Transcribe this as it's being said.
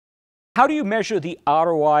How do you measure the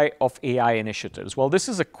ROI of AI initiatives? Well, this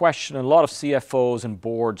is a question a lot of CFOs and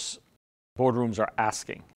boardrooms are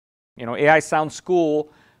asking. AI sounds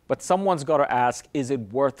cool, but someone's got to ask, is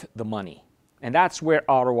it worth the money? And that's where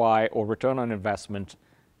ROI, or return on investment,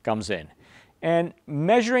 comes in. And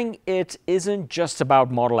measuring it isn't just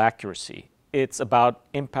about model accuracy. It's about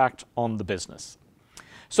impact on the business.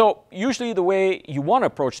 So usually the way you want to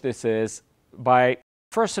approach this is by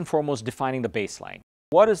first and foremost defining the baseline.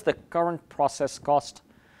 What is the current process cost,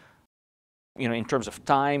 in terms of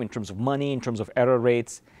time, in terms of money, in terms of error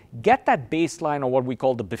rates? Get that baseline, or what we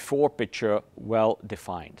call the before picture, well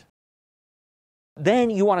defined. Then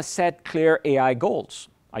you want to set clear AI goals.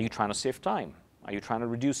 Are you trying to save time? Are you trying to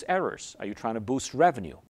reduce errors? Are you trying to boost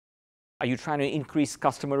revenue? Are you trying to increase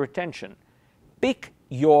customer retention? Pick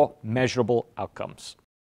your measurable outcomes.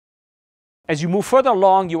 As you move further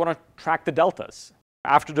along, you want to track the deltas.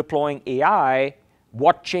 After deploying AI,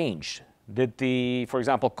 what changed? Did for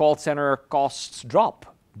example, call center costs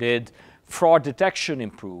drop? Did fraud detection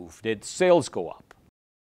improve? Did sales go up?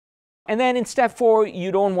 And then in step 4,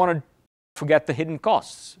 you don't want to forget the hidden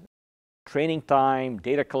costs. Training time,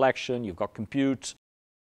 data collection, you've got compute,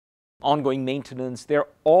 ongoing maintenance. They're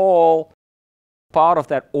all part of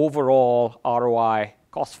that overall ROI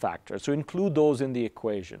cost factor. So include those in the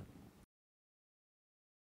equation.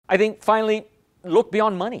 I think finally, look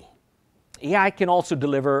beyond money. AI can also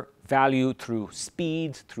deliver value through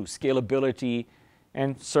speed, through scalability,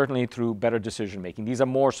 and certainly through better decision making. These are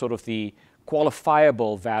more sort of the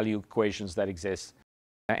qualifiable value equations that exist,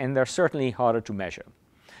 and they're certainly harder to measure.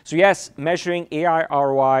 So yes, measuring AI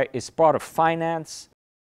ROI is part of finance,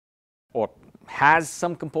 or has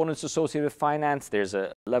some components associated with finance. There's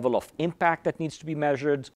a level of impact that needs to be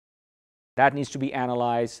measured, that needs to be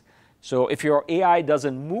analyzed. So if your AI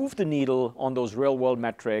doesn't move the needle on those real world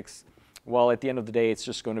metrics, well, at the end of the day, it's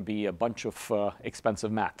just going to be a bunch of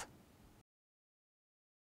expensive math.